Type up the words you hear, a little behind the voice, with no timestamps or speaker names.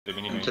The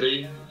mini In mage.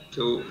 3,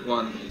 2,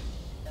 1.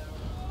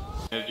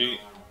 Energy.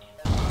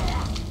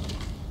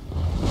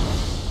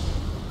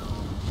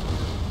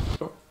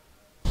 Go.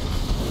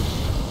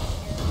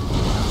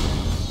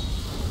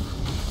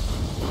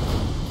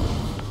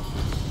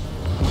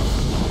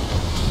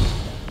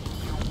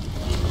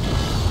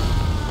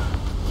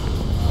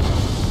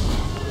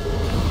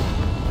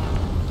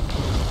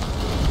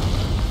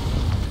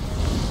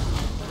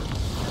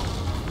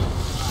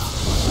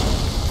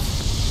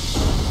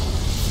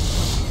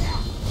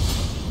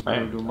 I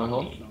will do my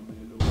hold.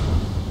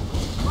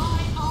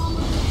 My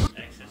armor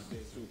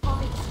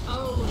on its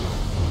own.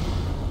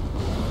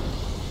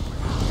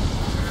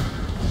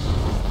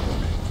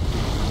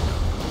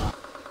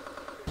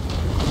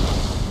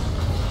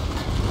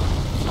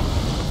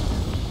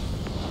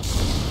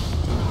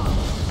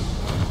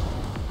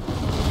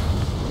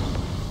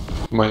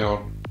 My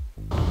own.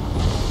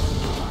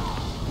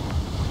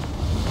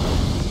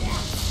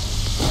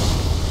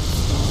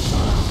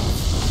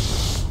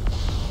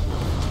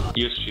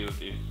 Use shield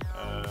if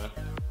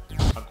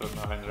atro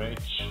not in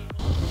range.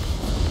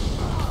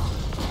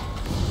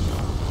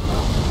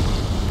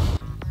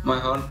 My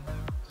horn.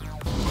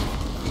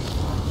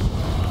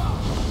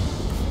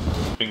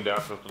 Bring the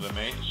atro to the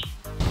mage.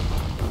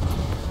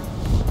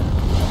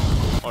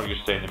 Or you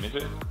stay in the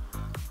middle.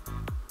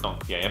 No,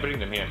 yeah, bring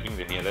them here,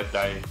 let's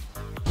die.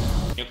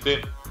 Nuke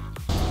them.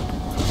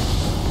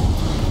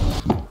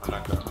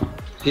 Anaka.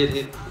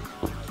 Hit.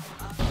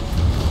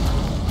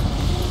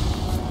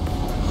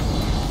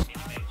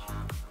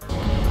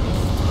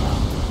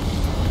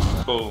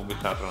 Go with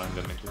atro in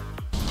the middle.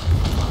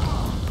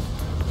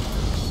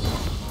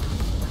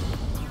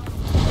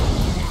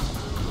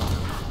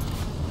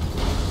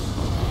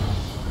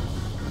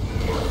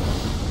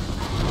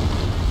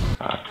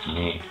 Fuck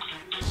me.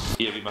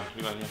 Here, viva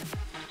here.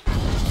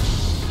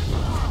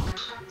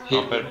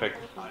 Hit. Oh, perfect.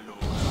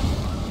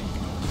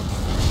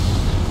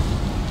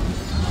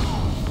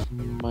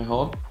 My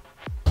hold.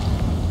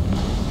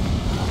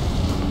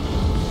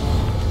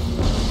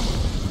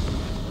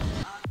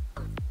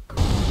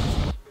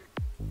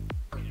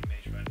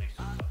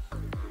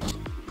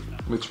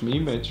 Which me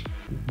mage?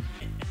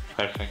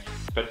 Perfect.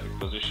 Perfect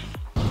position.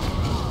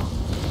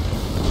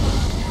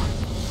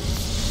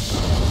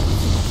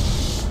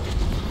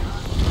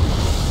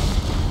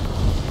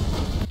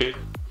 Hit.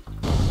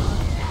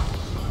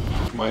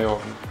 My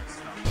own.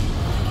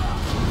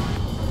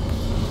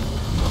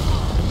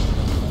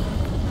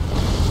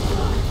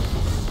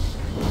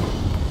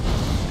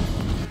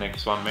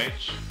 Next one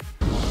mage.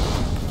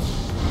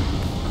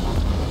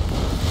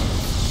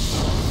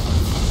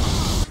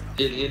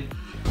 Hit.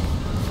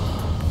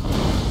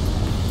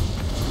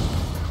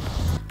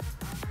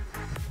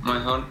 My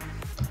horn.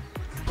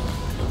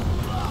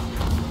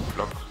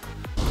 Block.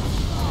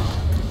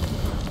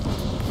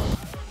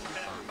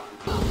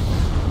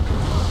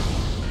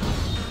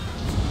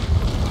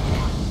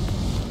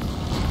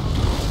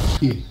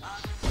 Here.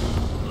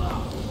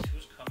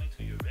 Who's coming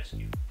to your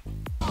rescue?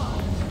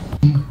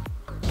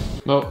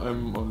 No,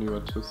 I'm only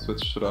want to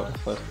switch to the other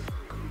side.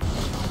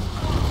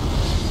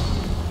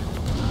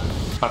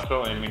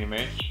 Atro and mini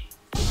mage.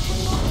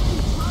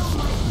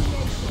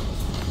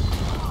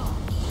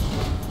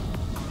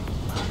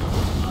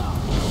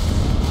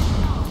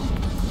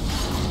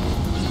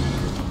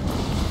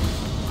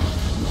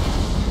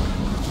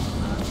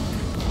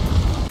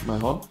 My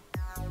horn.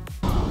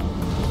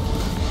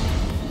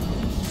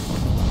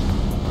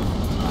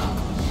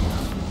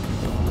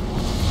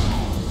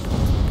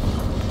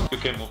 You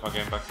can move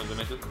again back to the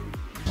middle.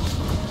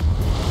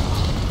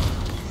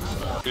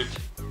 Good.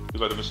 You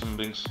got the mission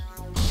brings.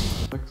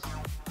 Thanks.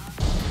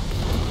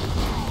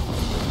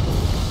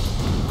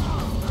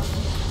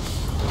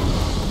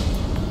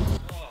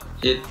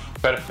 Hit.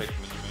 Perfect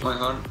mini My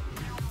mage. horn.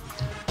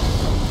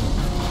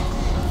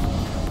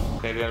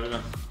 Stay there,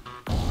 viva.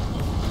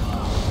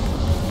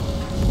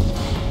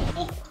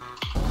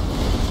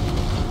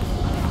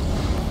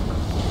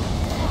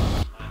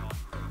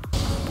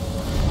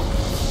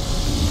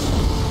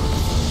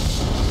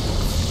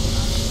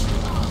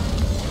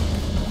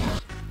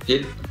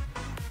 Hit.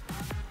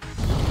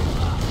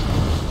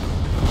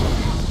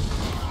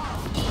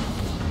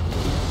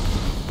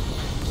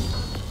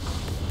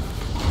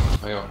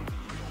 My own.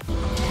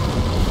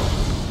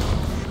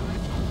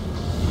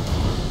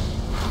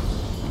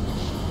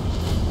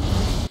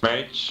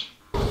 Mage.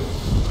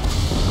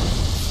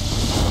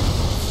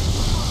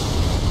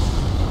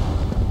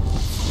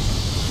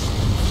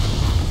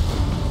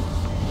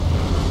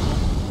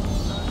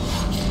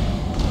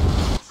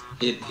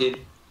 Hit.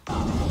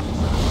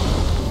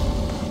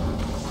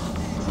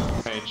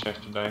 Mage has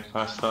to die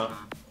faster.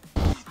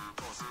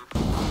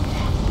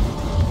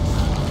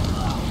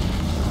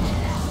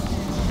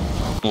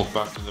 Move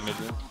back to the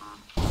middle.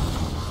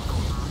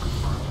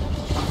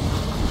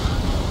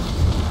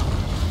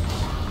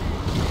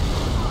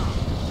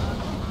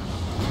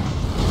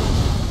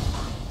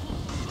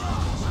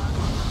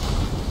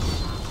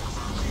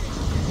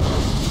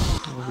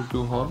 I will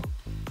do horn.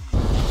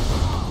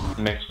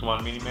 Next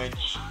one mini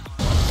mage.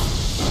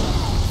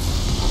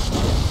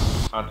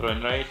 Atro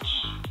enrage,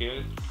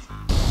 kill.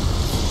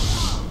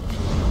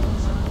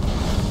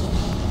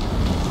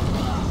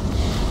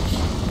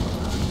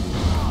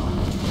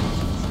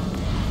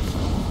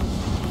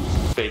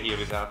 Stay here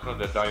with Atro,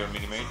 that die on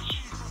mini-mage.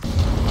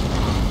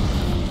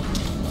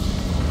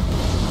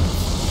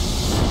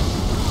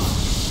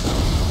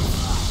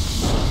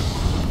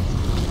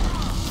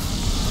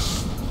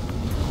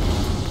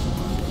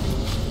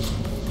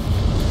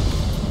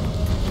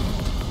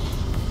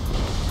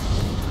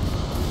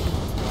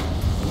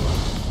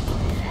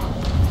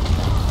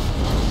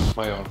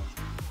 My arm.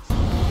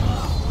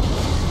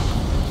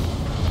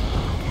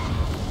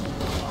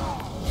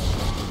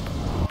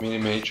 Mini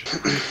mage.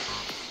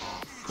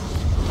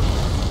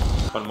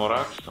 One more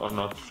axe or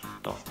not?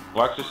 No.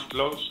 Wax is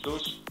close,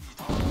 loose.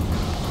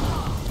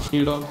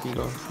 Heal down, heal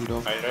down, heal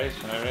down. I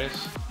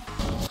raise.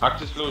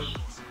 Axe is loose.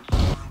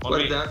 On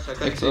Where's me. the axe? I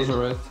can't X see on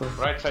the it. right side.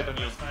 Right side on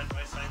you.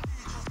 Right side.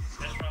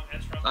 Atro.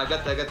 I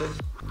got it.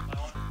 My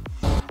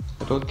own.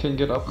 I don't can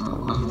get up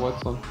on the white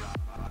zone.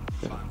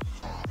 Yeah.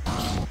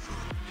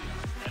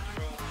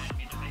 Atro and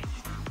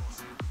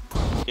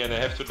mid-mage. Yeah, they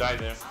have to die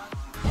there.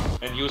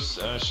 And use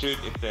shield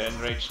if they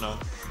enrage now.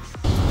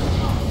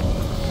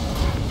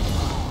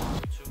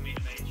 Two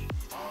mid-mage.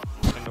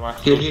 And the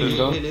wax Hit,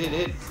 goes hit, there.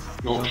 hit.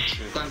 Oh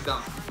shit. Tank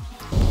down.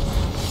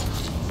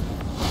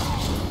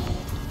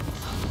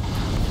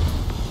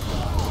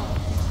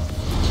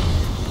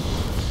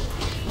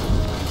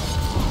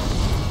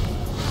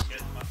 Get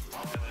him up.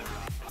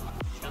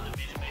 Kill the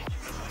mid-mage.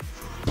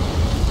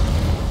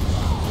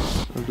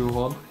 I'll do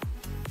one.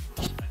 I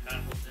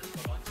can't hold this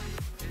for long.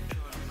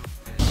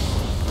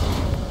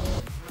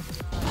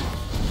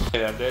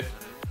 They are dead.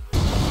 You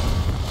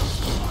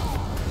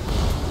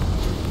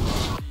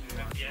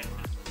have the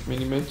axes.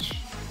 Mini mage.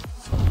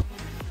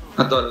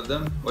 I thought of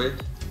them. Wait.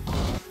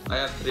 I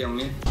have 3 on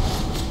me.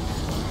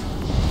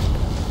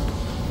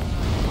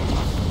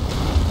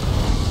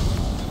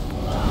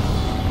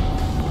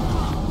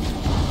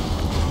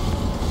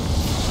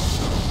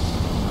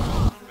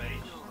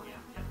 Rage.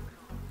 Yeah.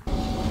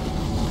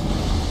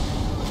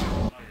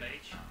 One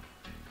mage.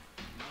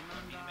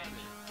 One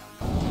mid-mage.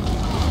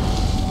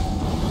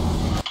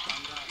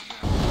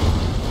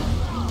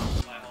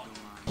 My own.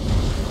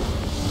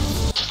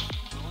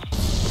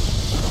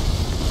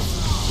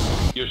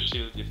 Use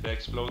shield if they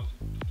explode.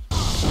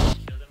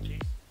 Kill them, please.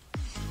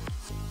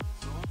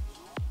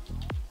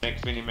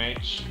 Next mini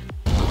mage.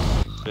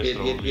 Hit,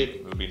 hit,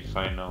 hit. We'll be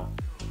fine now.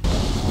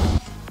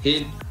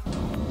 Hit.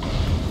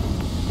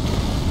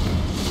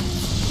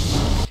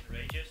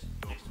 Rages.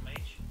 Next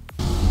mage.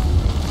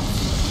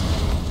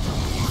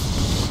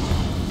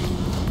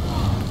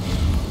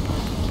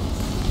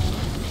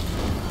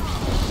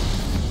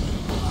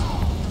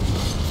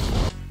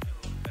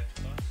 Back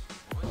to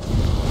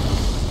boss.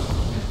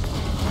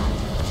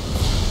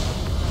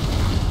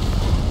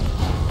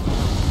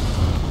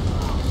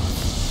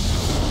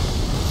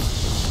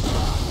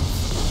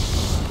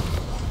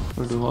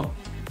 I'll do one.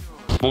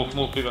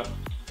 Move, Viva.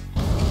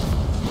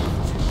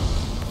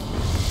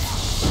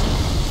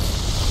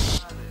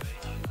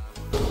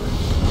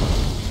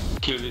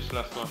 Kill this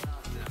last one.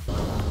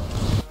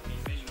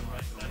 Mid-mage on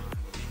right side.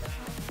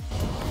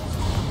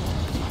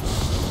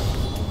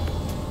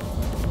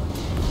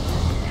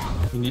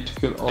 You need to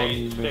kill all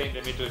mini Stay mage. in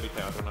the middle with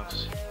the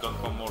Adonats. Don't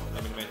come more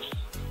mini mage.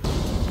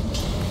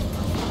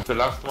 The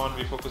last one,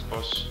 we focus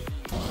boss.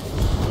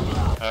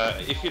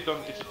 If it's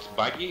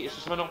buggy, ist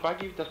es immer noch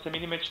buggy, dass der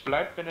Minimatch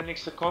bleibt, wenn der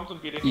nächste kommt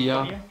und wir den nicht Ja,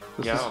 verlieren?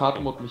 das Ja, ist okay.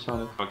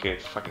 Hard-Mode-Mechanik. Okay,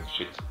 fucking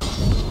shit.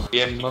 We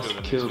have You to must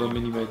kill kill the the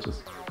mini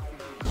mages.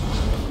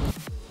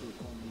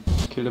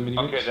 Kill the mini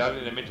Okay, mages. they are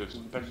in the middle.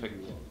 Perfect.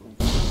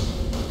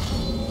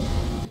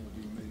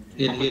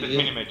 Hit, Focus hit, this hit.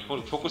 mini-mage.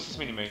 Focus this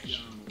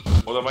mini-mage.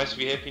 Otherwise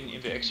we have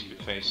in the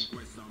execute phase.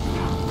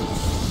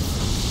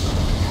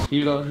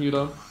 Heal down, heal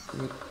down.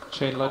 With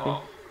chain lightning.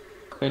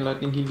 Chain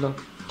lightning, heal down.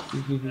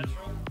 Heal, heal.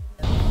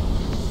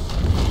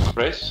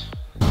 Press.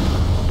 I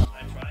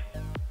try.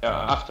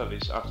 Yeah, after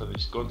this.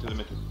 Go to the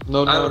middle.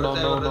 No, I no, will no, res,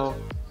 I no, will no.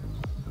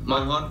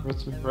 My horn.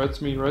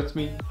 Rights me.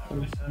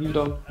 Heal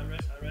down. I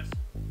rest.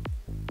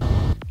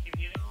 Keep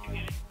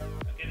healing. I'm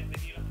getting the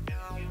heal. Get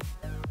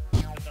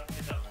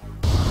up.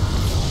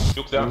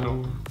 Nuke the Atro.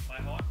 Ooh, My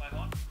horn.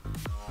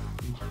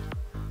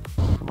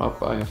 come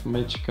up, I have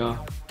Magica.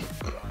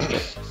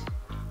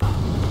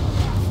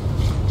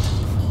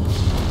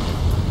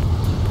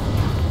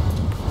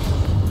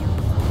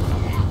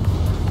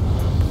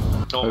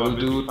 Nova I will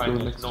be do fine.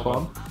 the next Nova.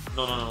 one.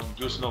 No.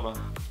 Use Nova.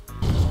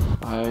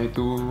 I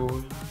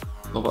do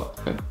Nova.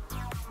 Okay.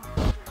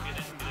 Get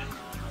in.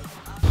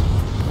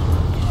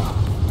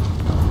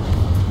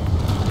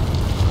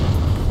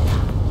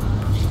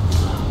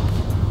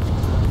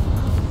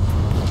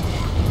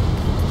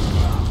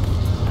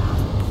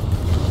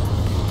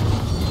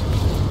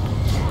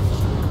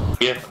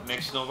 We have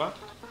next Nova.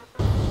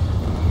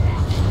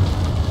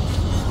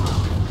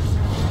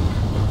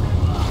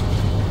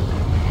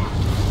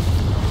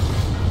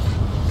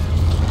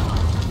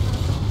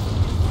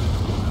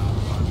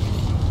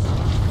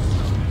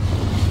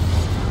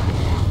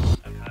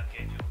 I can't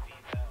get your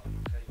feet.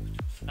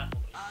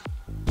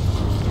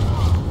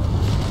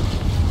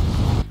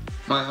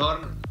 My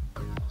horn.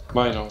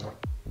 Mine over.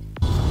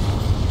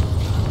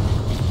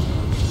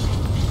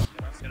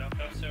 Get up,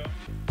 zero.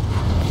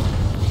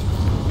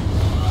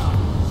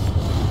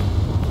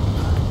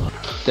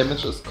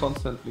 Damage is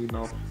constantly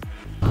now.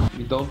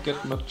 We don't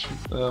get much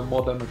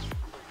more damage.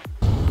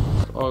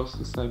 Always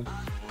the same.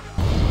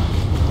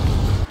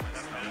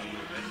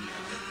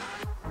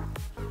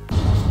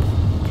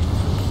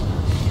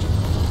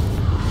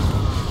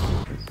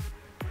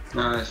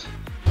 Nice.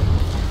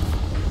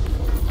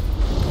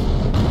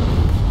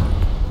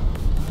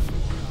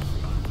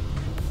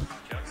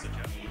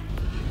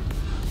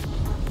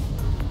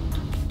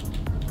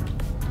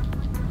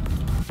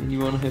 And you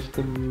wanna have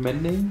the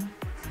mending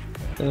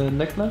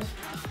necklace?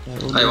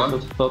 Only I have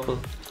want. the purple.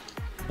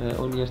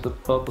 Only has the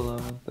purple, I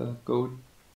want the gold.